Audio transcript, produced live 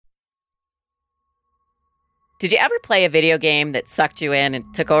Did you ever play a video game that sucked you in and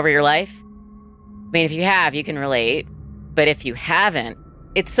took over your life? I mean, if you have, you can relate. But if you haven't,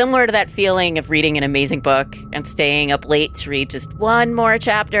 it's similar to that feeling of reading an amazing book and staying up late to read just one more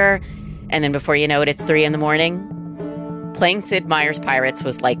chapter, and then before you know it, it's 3 a.m. Playing Sid Meier's Pirates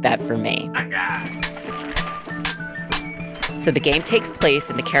was like that for me. So the game takes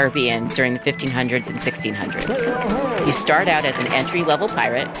place in the Caribbean during the 1500s and 1600s. You start out as an entry-level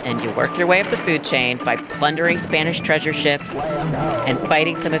pirate, and you work your way up the food chain by plundering Spanish treasure ships and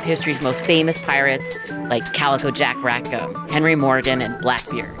fighting some of history's most famous pirates like Calico Jack Rackham, Henry Morgan, and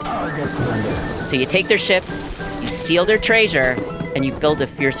Blackbeard. So you take their ships, you steal their treasure, and you build a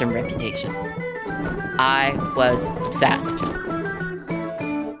fearsome reputation. I was obsessed.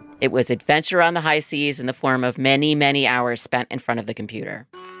 It was adventure on the high seas in the form of many, many hours spent in front of the computer.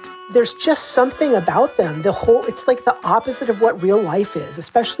 There's just something about them. It's like the opposite of what real life is,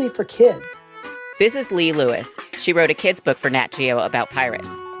 especially for kids. This is Lee Lewis. She wrote a kid's book for Nat Geo about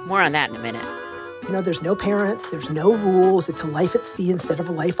pirates. More on that in a minute. There's no parents, there's no rules. It's a life at sea instead of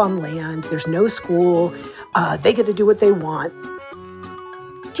a life on land. There's no school. They get to do what they want.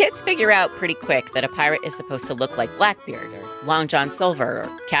 Kids figure out pretty quick that a pirate is supposed to look like Blackbeard or Long John Silver or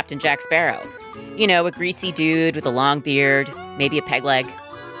Captain Jack Sparrow. A greasy dude with a long beard, maybe a peg leg.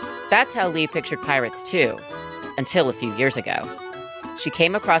 That's how Lee pictured pirates too, until a few years ago. She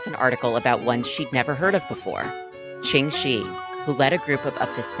came across an article about one she'd never heard of before, Qing Shi, who led a group of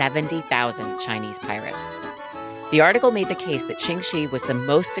up to 70,000 Chinese pirates. The article made the case that Qing Shi was the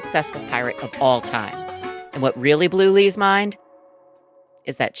most successful pirate of all time. And what really blew Lee's mind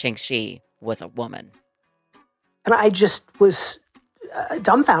is that Qing Shi was a woman. And I just was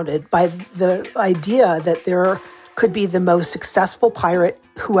dumbfounded by the idea that there could be the most successful pirate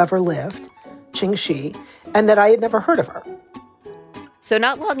who ever lived, Qing Shi, and that I had never heard of her. So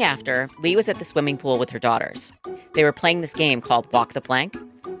not long after, Lee was at the swimming pool with her daughters. They were playing this game called Walk the Plank.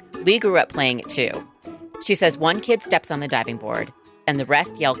 Lee grew up playing it too. She says one kid steps on the diving board, and the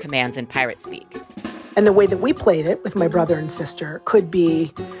rest yell commands in pirate speak. And the way that we played it with my brother and sister could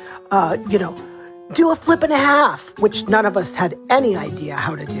be, do a flip and a half, which none of us had any idea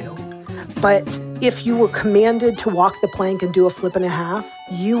how to do. But if you were commanded to walk the plank and do a flip and a half,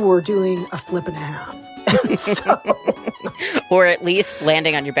 you were doing a flip and a half. Or at least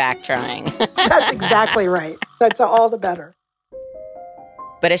landing on your back trying. That's exactly right. That's all the better.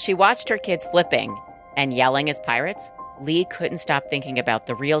 But as she watched her kids flipping and yelling as pirates, Lee couldn't stop thinking about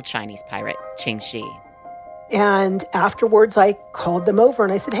the real Chinese pirate, Qing Shi. And afterwards, I called them over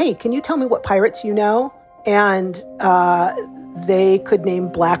and I said, hey, can you tell me what pirates you know? And they could name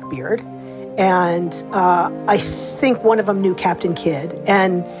Blackbeard. And I think one of them knew Captain Kidd.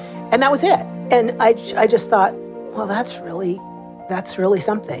 And that was it. And I just thought, well, that's really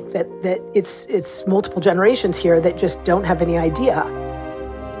something. That it's multiple generations here that just don't have any idea.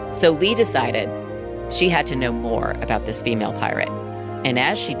 So Lee decided she had to know more about this female pirate. And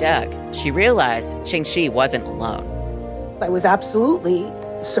as she dug, she realized Qing Shi wasn't alone. I was absolutely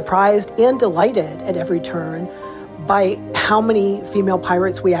surprised and delighted at every turn by how many female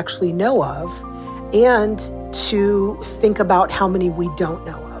pirates we actually know of, and to think about how many we don't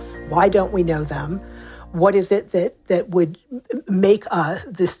know of. Why don't we know them? What is it that would make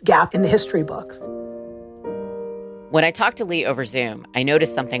this gap in the history books? When I talked to Lee over Zoom, I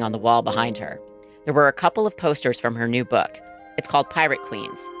noticed something on the wall behind her. There were a couple of posters from her new book. It's called Pirate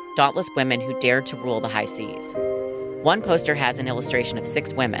Queens, Dauntless Women Who Dared to Rule the High Seas. One poster has an illustration of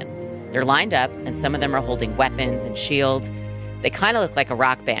 6 women. They're lined up, and some of them are holding weapons and shields. They kind of look like a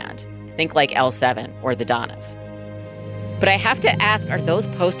rock band. Think like L7 or the Donnas. But I have to ask, are those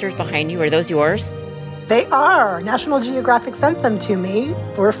posters behind you, are those yours? They are. National Geographic sent them to me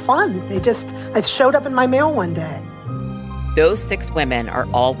for fun. I showed up in my mail one day. Those 6 women are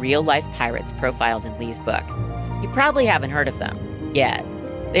all real-life pirates profiled in Lee's book. You probably haven't heard of them yet.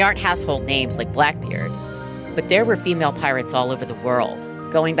 They aren't household names like Blackbeard, but there were female pirates all over the world,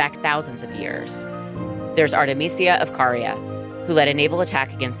 going back thousands of years. There's Artemisia of Caria, who led a naval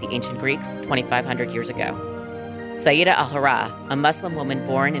attack against the ancient Greeks 2,500 years ago. Saida al-Hara, a Muslim woman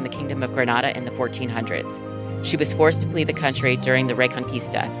born in the Kingdom of Granada in the 1400s. She was forced to flee the country during the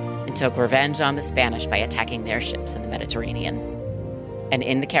Reconquista and took revenge on the Spanish by attacking their ships in the Mediterranean. And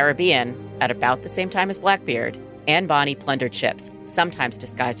in the Caribbean, at about the same time as Blackbeard, Anne Bonny plundered ships, sometimes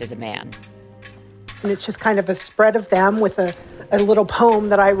disguised as a man. And it's just kind of a spread of them with a little poem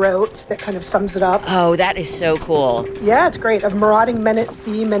that I wrote that kind of sums it up. Oh, that is so cool. Yeah, it's great. Of marauding men at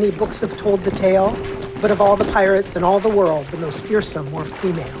sea, many books have told the tale, but of all the pirates in all the world, the most fearsome were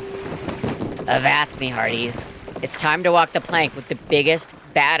female. Avast me, hearties. It's time to walk the plank with the biggest,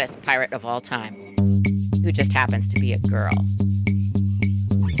 baddest pirate of all time. Who who just happens to be a girl.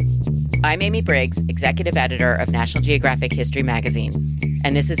 I'm Amy Briggs, executive editor of National Geographic History magazine,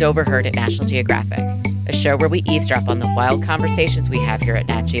 and this is Overheard at National Geographic, a show where we eavesdrop on the wild conversations we have here at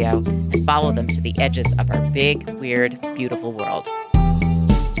Nat Geo and follow them to the edges of our big, weird, beautiful world.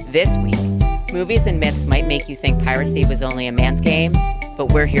 This week, movies and myths might make you think piracy was only a man's game,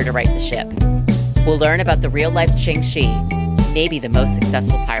 but we're here to right the ship. We'll learn about the real-life Qing Shi, maybe the most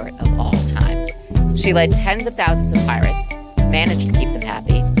successful pirate of all time. She led tens of thousands of pirates, managed to keep them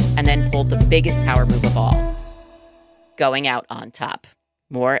happy, and then pulled the biggest power move of all, going out on top.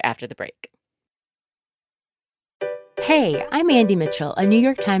 More after the break. Hey, I'm Andy Mitchell, a New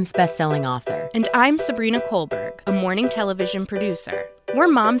York Times bestselling author. And I'm Sabrina Kohlberg, a morning television producer. We're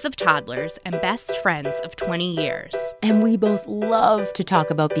moms of toddlers and best friends of 20 years. And we both love to talk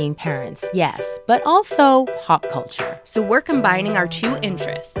about being parents, yes, but also pop culture. So we're combining our two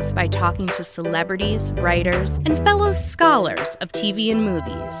interests by talking to celebrities, writers, and fellow scholars of TV and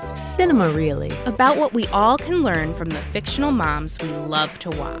movies. Cinema, really. About what we all can learn from the fictional moms we love to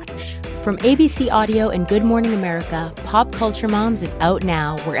watch. From ABC Audio and Good Morning America, Pop Culture Moms is out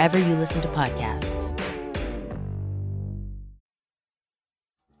now wherever you listen to podcasts.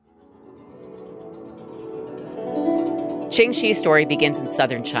 Qing Shi's story begins in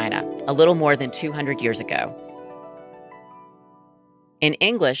southern China, a little more than 200 years ago. In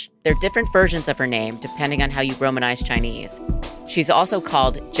English, there are different versions of her name depending on how you Romanize Chinese. She's also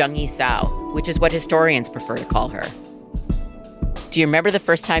called Zheng Yisao, which is what historians prefer to call her. Do you remember the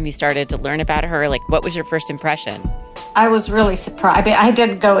first time you started to learn about her? What was your first impression? I was really surprised. I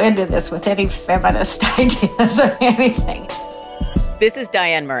didn't go into this with any feminist ideas or anything. This is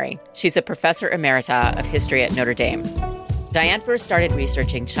Diane Murray. She's a professor emerita of history at Notre Dame. Diane first started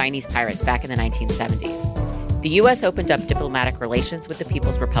researching Chinese pirates back in the 1970s. The U.S. opened up diplomatic relations with the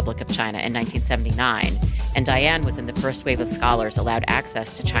People's Republic of China in 1979, and Diane was in the first wave of scholars allowed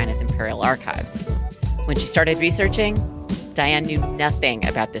access to China's imperial archives. When she started researching, Diane knew nothing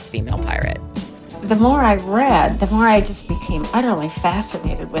about this female pirate. The more I read, the more I just became utterly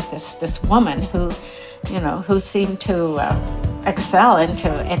fascinated with this woman who seemed to excel and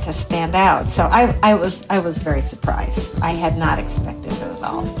to stand out. So I was very surprised. I had not expected it at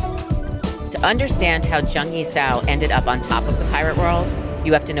all. To understand how Zheng Yisao ended up on top of the pirate world,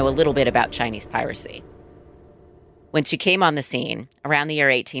 you have to know a little bit about Chinese piracy. When she came on the scene, around the year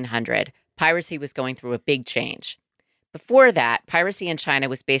 1800, piracy was going through a big change. Before that, piracy in China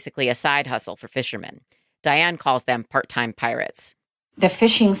was basically a side hustle for fishermen. Diane calls them part-time pirates. The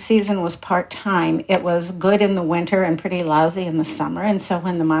fishing season was part-time. It was good in the winter and pretty lousy in the summer. And so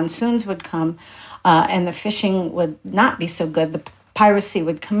when the monsoons would come and the fishing would not be so good, the piracy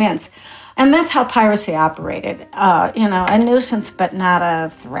would commence. And that's how piracy operated. A nuisance, but not a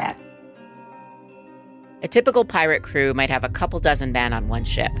threat. A typical pirate crew might have a couple dozen men on one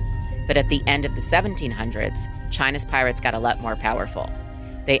ship. But at the end of the 1700s, China's pirates got a lot more powerful.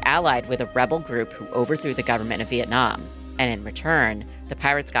 They allied with a rebel group who overthrew the government of Vietnam. And in return, the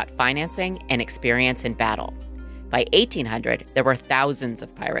pirates got financing and experience in battle. By 1800, there were thousands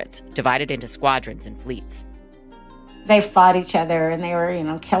of pirates, divided into squadrons and fleets. They fought each other, and they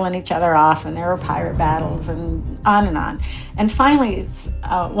were, killing each other off, and there were pirate battles, and on and on. And finally,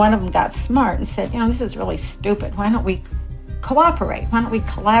 one of them got smart and said, this is really stupid. Why don't we cooperate? Why don't we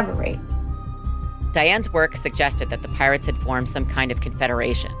collaborate? Diane's work suggested that the pirates had formed some kind of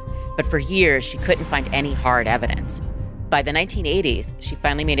confederation, but for years, she couldn't find any hard evidence. By the 1980s, she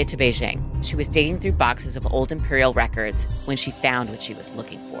finally made it to Beijing. She was digging through boxes of old imperial records when she found what she was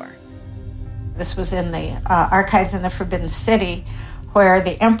looking for. This was in the archives in the Forbidden City, where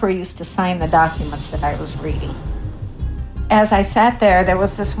the emperor used to sign the documents that I was reading. As I sat there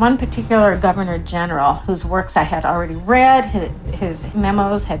was this one particular governor general whose works I had already read. His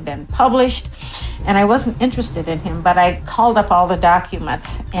memos had been published, and I wasn't interested in him, but I called up all the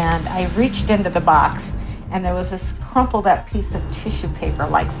documents, and I reached into the box, and there was this crumpled up piece of tissue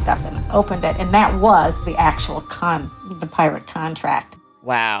paper-like stuff, and I opened it, and that was the actual the pirate contract.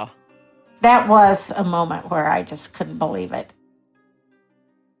 Wow. That was a moment where I just couldn't believe it.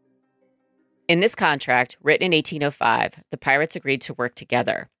 In this contract, written in 1805, the pirates agreed to work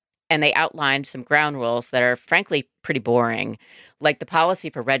together, and they outlined some ground rules that are frankly pretty boring, like the policy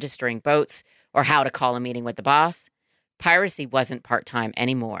for registering boats or how to call a meeting with the boss. Piracy wasn't part-time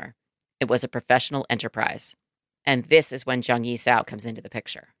anymore. It was a professional enterprise. And this is when Zheng Yisao comes into the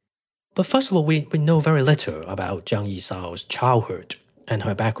picture. But first of all, we know very little about Zheng Yisao's childhood and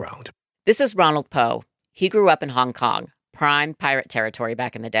her background. This is Ronald Poe. He grew up in Hong Kong, prime pirate territory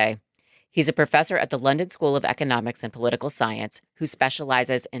back in the day. He's a professor at the London School of Economics and Political Science who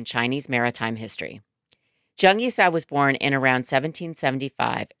specializes in Chinese maritime history. Zheng Yisao was born in around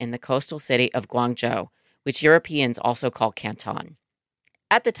 1775 in the coastal city of Guangzhou, which Europeans also call Canton.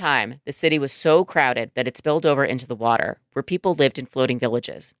 At the time, the city was so crowded that it spilled over into the water, where people lived in floating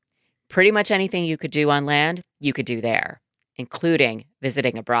villages. Pretty much anything you could do on land, you could do there, including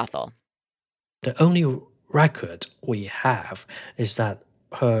visiting a brothel. The only record we have is that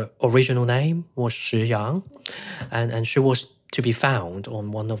her original name was Shi Yang, and she was to be found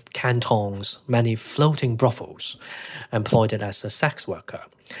on one of Canton's many floating brothels, employed as a sex worker,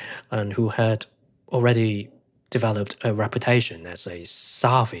 and who had already developed a reputation as a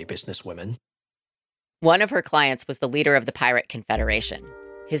savvy businesswoman. One of her clients was the leader of the Pirate Confederation.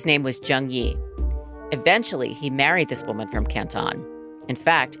 His name was Zheng Yi. Eventually, he married this woman from Canton. In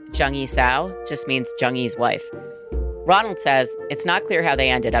fact, Zheng Yisao just means Zheng Yi's wife. Ronald says it's not clear how they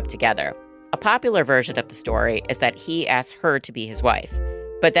ended up together. A popular version of the story is that he asked her to be his wife.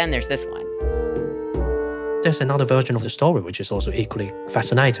 But then there's this one. There's another version of the story which is also equally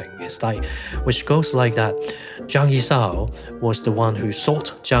fascinating. Which goes like that: Zheng Yisao was the one who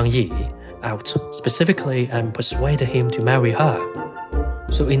sought Zheng Yi out specifically and persuaded him to marry her.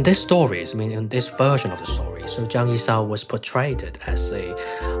 So in this in this version of the story, so Zheng Yisao was portrayed as a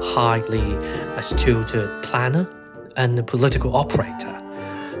highly astute planner and a political operator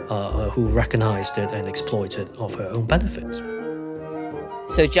who recognized it and exploited of her own benefit.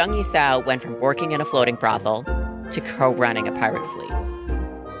 So Zheng Yisao went from working in a floating brothel to co-running a pirate fleet.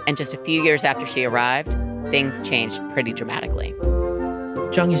 And just a few years after she arrived, things changed pretty dramatically.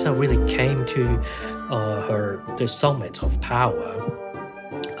 Zheng Yisao really came to the summit of power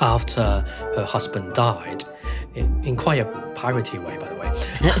after her husband died, in quite a piratey way, by the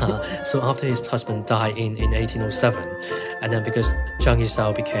way. So after his husband died in 1807, and then because Zheng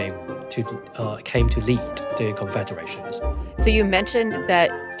Yisao came to lead the confederations. So you mentioned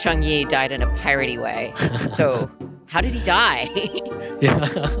that Zheng Yi died in a piratey way. So how did he die? Yeah,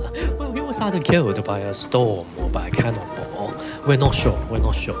 well, he was either killed by a storm or by a cannonball. We're not sure.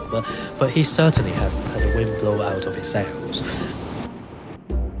 But he certainly had the wind blow out of his sails.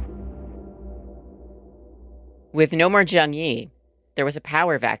 With no more Zheng Yi, there was a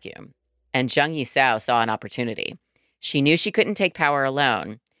power vacuum, and Zheng Yisao saw an opportunity. She knew she couldn't take power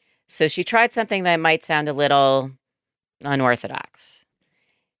alone, so she tried something that might sound a little unorthodox.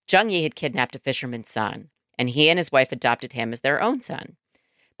 Zheng Yi had kidnapped a fisherman's son, and he and his wife adopted him as their own son.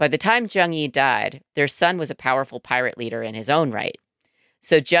 By the time Zheng Yi died, their son was a powerful pirate leader in his own right.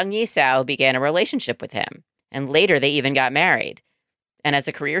 So Zheng Yisao began a relationship with him, and later they even got married. And as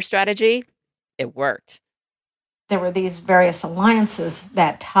a career strategy, it worked. There were these various alliances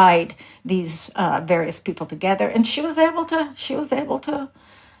that tied these various people together, and she was able to,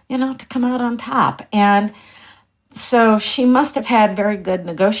 to come out on top. And so she must have had very good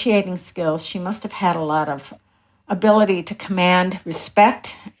negotiating skills. She must have had a lot of ability to command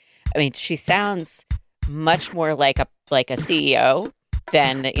respect. I mean, she sounds much more like a CEO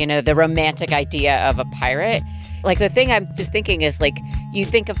than, the romantic idea of a pirate. Like, the thing I'm just thinking is, like, you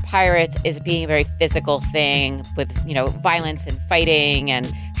think of pirates as being a very physical thing with, violence and fighting and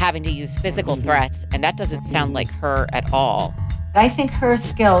having to use physical threats, and that doesn't sound like her at all. I think her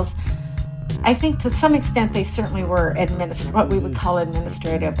skills, to some extent, they certainly were what we would call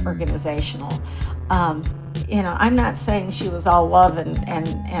administrative, organizational. I'm not saying she was all love and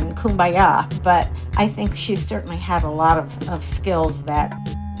kumbaya, but I think she certainly had a lot of skills that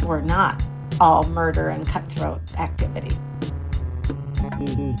were not all murder and cutthroat activity.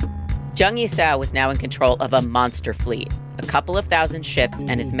 Zheng Yisao was now in control of a monster fleet, a couple of thousand ships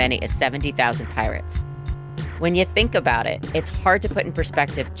and as many as 70,000 pirates. When you think about it, it's hard to put in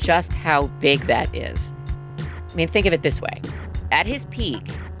perspective just how big that is. I mean, think of it this way. At his peak,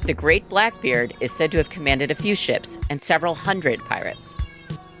 the Great Blackbeard is said to have commanded a few ships and several hundred pirates.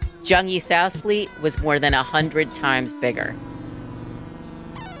 Zheng Yisao's fleet was more than 100 times bigger.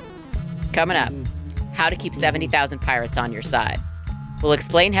 Coming up, how to keep 70,000 pirates on your side. We'll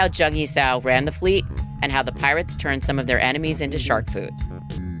explain how Zheng Yisao ran the fleet and how the pirates turned some of their enemies into shark food.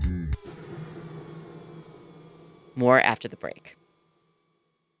 More after the break.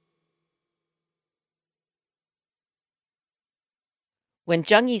 When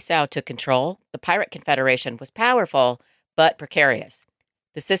Zheng Yisao took control, the Pirate Confederation was powerful, but precarious.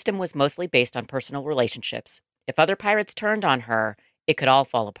 The system was mostly based on personal relationships. If other pirates turned on her, it could all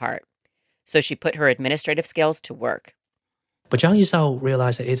fall apart. So she put her administrative skills to work. But Zheng Yisao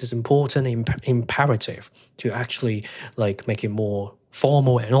realized that it is important and imperative to actually make it more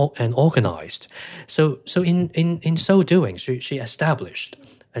formal and organized. So in so doing, she established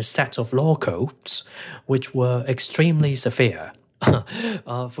a set of law codes which were extremely severe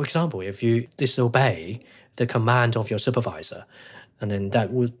For example, if you disobey the command of your supervisor, and then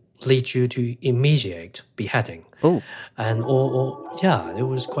that would lead you to immediate beheading. Ooh. And yeah, it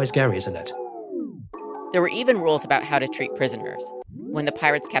was quite scary, isn't it? There were even rules about how to treat prisoners. When the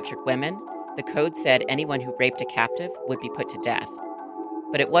pirates captured women, the code said anyone who raped a captive would be put to death.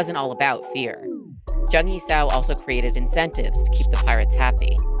 But it wasn't all about fear. Zheng Yisao also created incentives to keep the pirates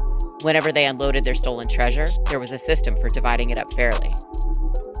happy. Whenever they unloaded their stolen treasure, there was a system for dividing it up fairly.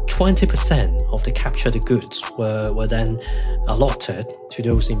 20% of the captured goods were then allotted to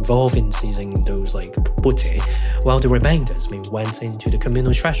those involved in seizing those like booty, while the remainders went into the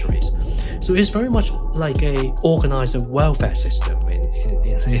communal treasuries. So it's very much like a organized welfare system in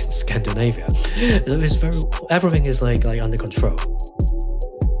Scandinavia. So it's everything is like under control.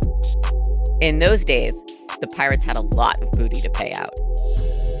 In those days, the pirates had a lot of booty to pay out.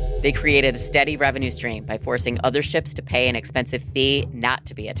 They created a steady revenue stream by forcing other ships to pay an expensive fee not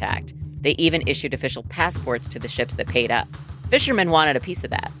to be attacked. They even issued official passports to the ships that paid up. Fishermen wanted a piece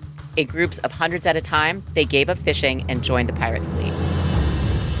of that. In groups of hundreds at a time, they gave up fishing and joined the pirate fleet.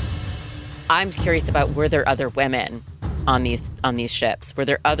 I'm curious about, were there other women on these ships? Were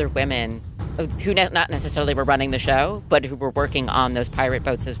there other women who not necessarily were running the show, but who were working on those pirate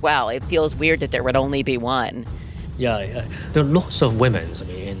boats as well? It feels weird that there would only be one. Yeah, there are lots of women,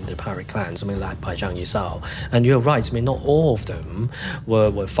 in the pirate clans, led by Zheng Yisao. And you're right, not all of them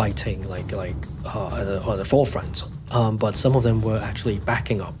were fighting at the forefront. But some of them were actually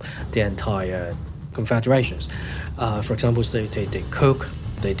backing up the entire confederations. For example, they cook,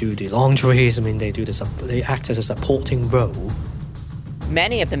 they do the laundries, they act as a supporting role.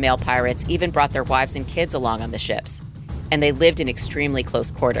 Many of the male pirates even brought their wives and kids along on the ships, and they lived in extremely close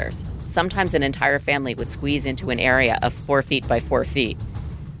quarters. Sometimes an entire family would squeeze into an area of 4 feet by 4 feet.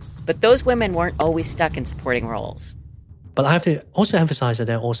 But those women weren't always stuck in supporting roles. But I have to also emphasize that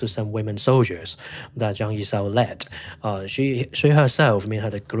there are also some women soldiers that Zheng Yisao led. She herself,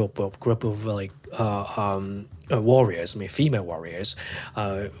 had a group of warriors, female warriors,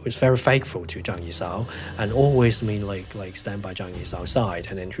 was very faithful to Zheng Yisao and always, stand by Zheng Yisao's side,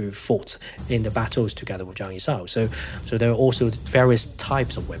 and then who fought in the battles together with Zheng Yisao. So there are also various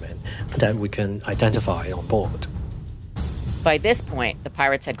types of women that we can identify on board. By this point, the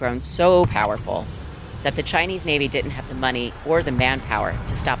pirates had grown so powerful that the Chinese Navy didn't have the money or the manpower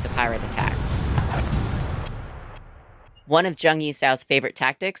to stop the pirate attacks. One of Zheng Yisao's favorite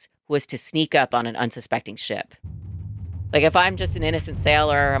tactics was to sneak up on an unsuspecting ship. Like, if I'm just an innocent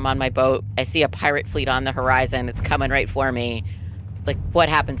sailor, I'm on my boat, I see a pirate fleet on the horizon, it's coming right for me. What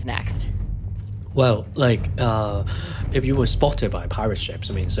happens next? Well, if you were spotted by pirate ships,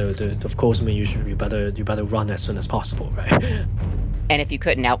 of course, you better run as soon as possible, right? And if you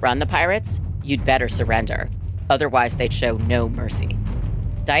couldn't outrun the pirates, you'd better surrender. Otherwise, they'd show no mercy.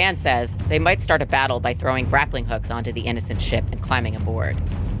 Diane says they might start a battle by throwing grappling hooks onto the innocent ship and climbing aboard.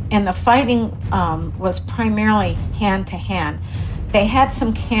 And the fighting was primarily hand-to-hand. They had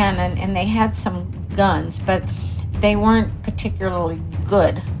some cannon and they had some guns, but they weren't particularly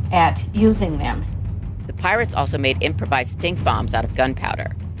good at using them. The pirates also made improvised stink bombs out of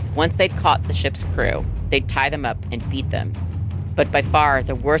gunpowder. Once they'd caught the ship's crew, they'd tie them up and beat them. But by far,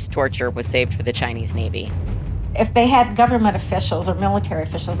 the worst torture was saved for the Chinese Navy. If they had government officials or military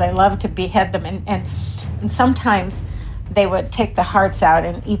officials, they loved to behead them, and sometimes they would take the hearts out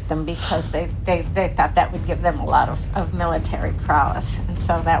and eat them because they thought that would give them a lot of military prowess. And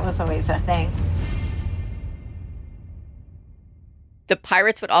so that was always a thing. The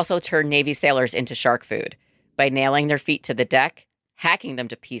pirates would also turn Navy sailors into shark food by nailing their feet to the deck, hacking them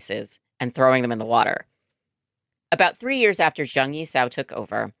to pieces, and throwing them in the water. About 3 years after Zheng Yisao took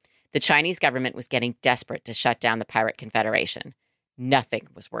over, the Chinese government was getting desperate to shut down the pirate confederation. Nothing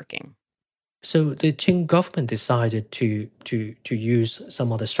was working. So the Qing government decided to use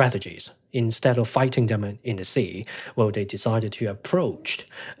some other strategies. Instead of fighting them in the sea, they decided to approach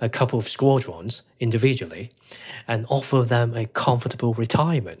a couple of squadrons individually and offer them a comfortable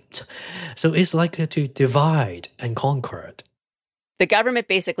retirement. So it's like to divide and conquer. The government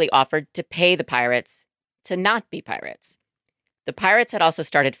basically offered to pay the pirates to not be pirates. The pirates had also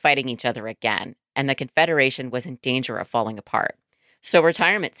started fighting each other again, and the Confederation was in danger of falling apart. So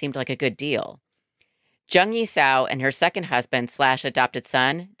retirement seemed like a good deal. Zheng Yisao and her second husband / adopted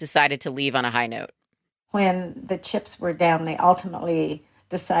son decided to leave on a high note. When the chips were down, they ultimately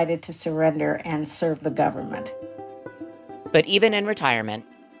decided to surrender and serve the government. But even in retirement,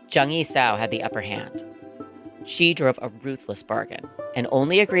 Zheng Yisao had the upper hand. She drove a ruthless bargain and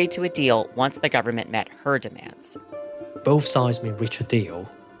only agreed to a deal once the government met her demands. Both sides may reach a deal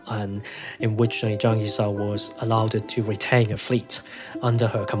and in which Zhang Yisao was allowed to retain a fleet under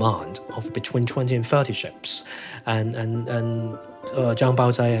her command of between 20 and 30 ships. And Zhang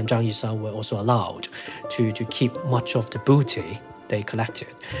Baozai and Zhang Yisao were also allowed to keep much of the booty they collected.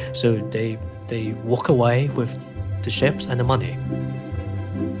 So they walk away with the ships and the money.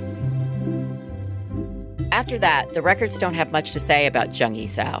 After that, the records don't have much to say about Zhang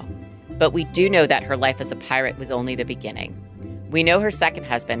Yisao. But we do know that her life as a pirate was only the beginning. We know her second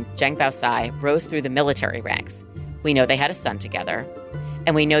husband, Zheng Baosai, rose through the military ranks. We know they had a son together.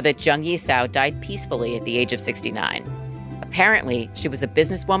 And we know that Zhang Yisao died peacefully at the age of 69. Apparently, she was a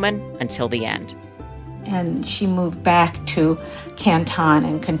businesswoman until the end. And she moved back to Canton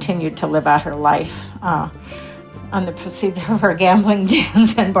and continued to live out her life on the proceeds of her gambling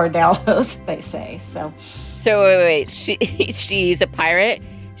dens and bordellos, they say. So wait. She's a pirate.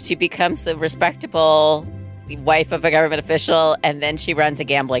 She becomes a respectable wife of a government official, and then she runs a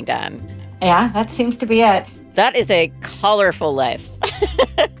gambling den. Yeah, that seems to be it. That is a colorful life.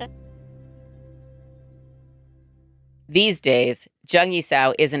 These days, Zhang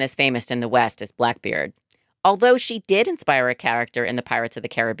Yisao isn't as famous in the West as Blackbeard, although she did inspire a character in the Pirates of the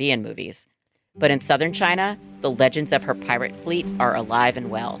Caribbean movies. But in southern China, the legends of her pirate fleet are alive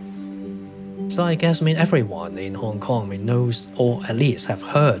and well. So I guess everyone in Hong Kong knows, or at least have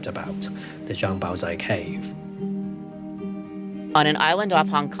heard about, the Zhang Baozai Cave. On an island off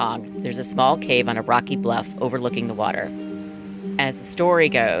Hong Kong, there's a small cave on a rocky bluff overlooking the water. As the story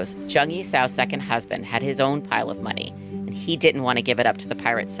goes, Zhang Yisao's second husband had his own pile of money, and he didn't want to give it up to the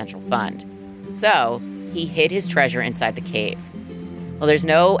Pirates' Central Fund. So he hid his treasure inside the cave. Well, there's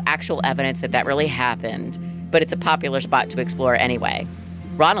no actual evidence that really happened, but it's a popular spot to explore anyway.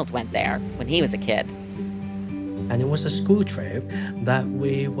 Ronald went there when he was a kid. And it was a school trip that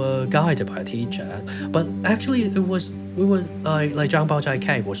we were guided by a teacher. But actually, Zhang Baozai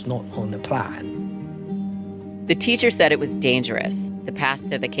Cave was not on the plan. The teacher said it was dangerous. The path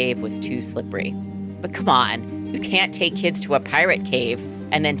to the cave was too slippery. But come on, you can't take kids to a pirate cave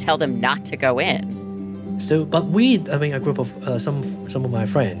and then tell them not to go in. So, but a group of some of my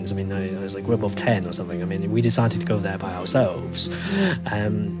friends, it was a group of 10 or something. We decided to go there by ourselves.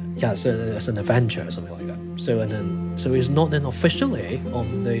 So it's an adventure or something like that. So it's not then officially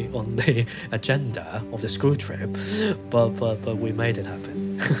on the agenda of the school trip, but we made it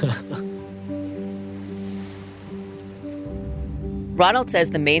happen. Ronald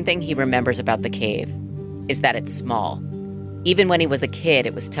says the main thing he remembers about the cave is that it's small. Even when he was a kid,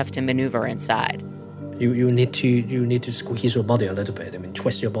 it was tough to maneuver inside. You need to squeeze your body a little bit.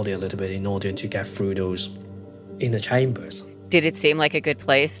 Twist your body a little bit in order to get through those inner chambers. Did it seem like a good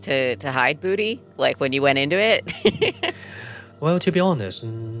place to hide booty? Like when you went into it? Well, to be honest,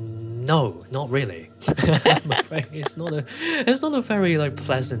 no, not really. I'm afraid it's not a very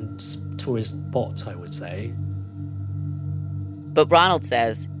pleasant tourist spot, I would say. But Ronald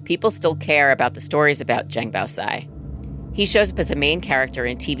says people still care about the stories about Zheng Baosai. He shows up as a main character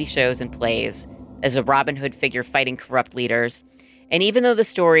in TV shows and plays, as a Robin Hood figure fighting corrupt leaders. And even though the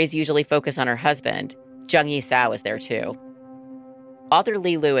stories usually focus on her husband, Zhang Yisao is there too. Author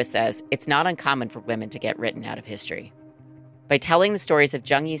Lee Lewis says it's not uncommon for women to get written out of history. By telling the stories of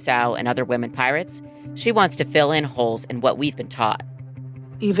Zhang Yisao and other women pirates, she wants to fill in holes in what we've been taught.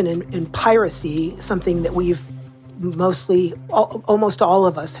 Even in piracy, something that we've almost all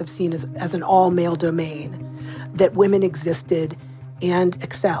of us have seen as an all-male domain, that women existed and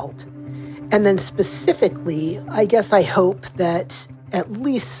excelled. And then specifically, I guess I hope that at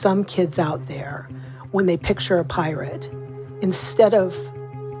least some kids out there, when they picture a pirate, instead of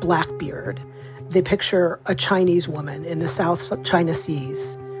Blackbeard, they picture a Chinese woman in the South China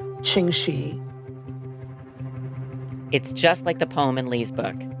Seas, Qing Shi. It's just like the poem in Lee's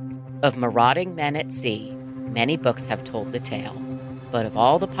book. Of marauding men at sea, many books have told the tale. But of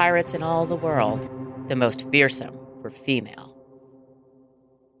all the pirates in all the world, the most fearsome were female.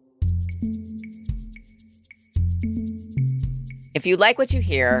 If you like what you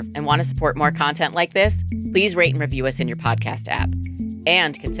hear and want to support more content like this, please rate and review us in your podcast app.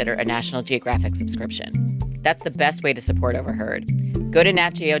 And consider a National Geographic subscription. That's the best way to support Overheard. Go to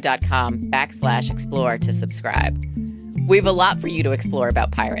natgeo.com/explore to subscribe. We have a lot for you to explore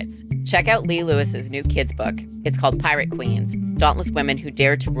about pirates. Check out Lee Lewis's new kids book. It's called Pirate Queens, Dauntless Women Who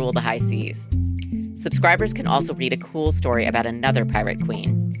Dared to Rule the High Seas. Subscribers can also read a cool story about another pirate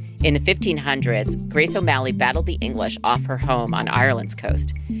queen. In the 1500s, Grace O'Malley battled the English off her home on Ireland's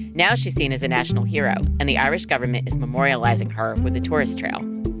coast. Now she's seen as a national hero, and the Irish government is memorializing her with a tourist trail.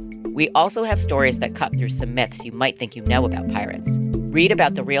 We also have stories that cut through some myths you might think you know about pirates. Read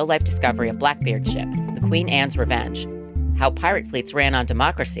about the real-life discovery of Blackbeard's ship, the Queen Anne's Revenge, how pirate fleets ran on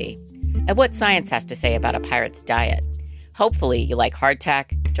democracy, and what science has to say about a pirate's diet. Hopefully you like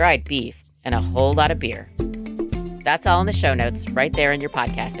hardtack, dried beef, and a whole lot of beer. That's all in the show notes right there in your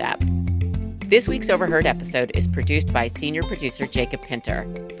podcast app. This week's Overheard episode is produced by senior producer Jacob Pinter.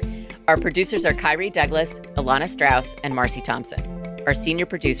 Our producers are Kyrie Douglas, Ilana Strauss, and Marcy Thompson. Our senior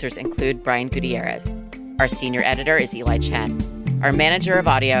producers include Brian Gutierrez. Our senior editor is Eli Chen. Our manager of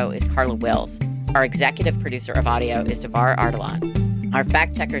audio is Carla Wills. Our executive producer of audio is Devar Ardalan. Our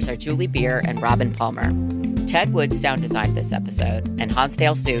fact checkers are Julie Beer and Robin Palmer. Ted Wood sound designed this episode, and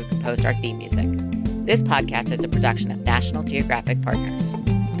Hansdale Sue composed our theme music. This podcast is a production of National Geographic Partners.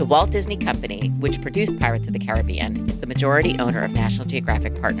 The Walt Disney Company, which produced Pirates of the Caribbean, is the majority owner of National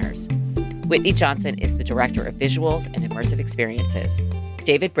Geographic Partners. Whitney Johnson is the director of visuals and immersive experiences.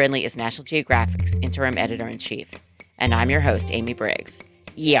 David Brindley is National Geographic's interim editor-in-chief. And I'm your host, Amy Briggs.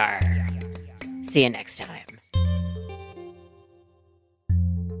 Yar. See you next time.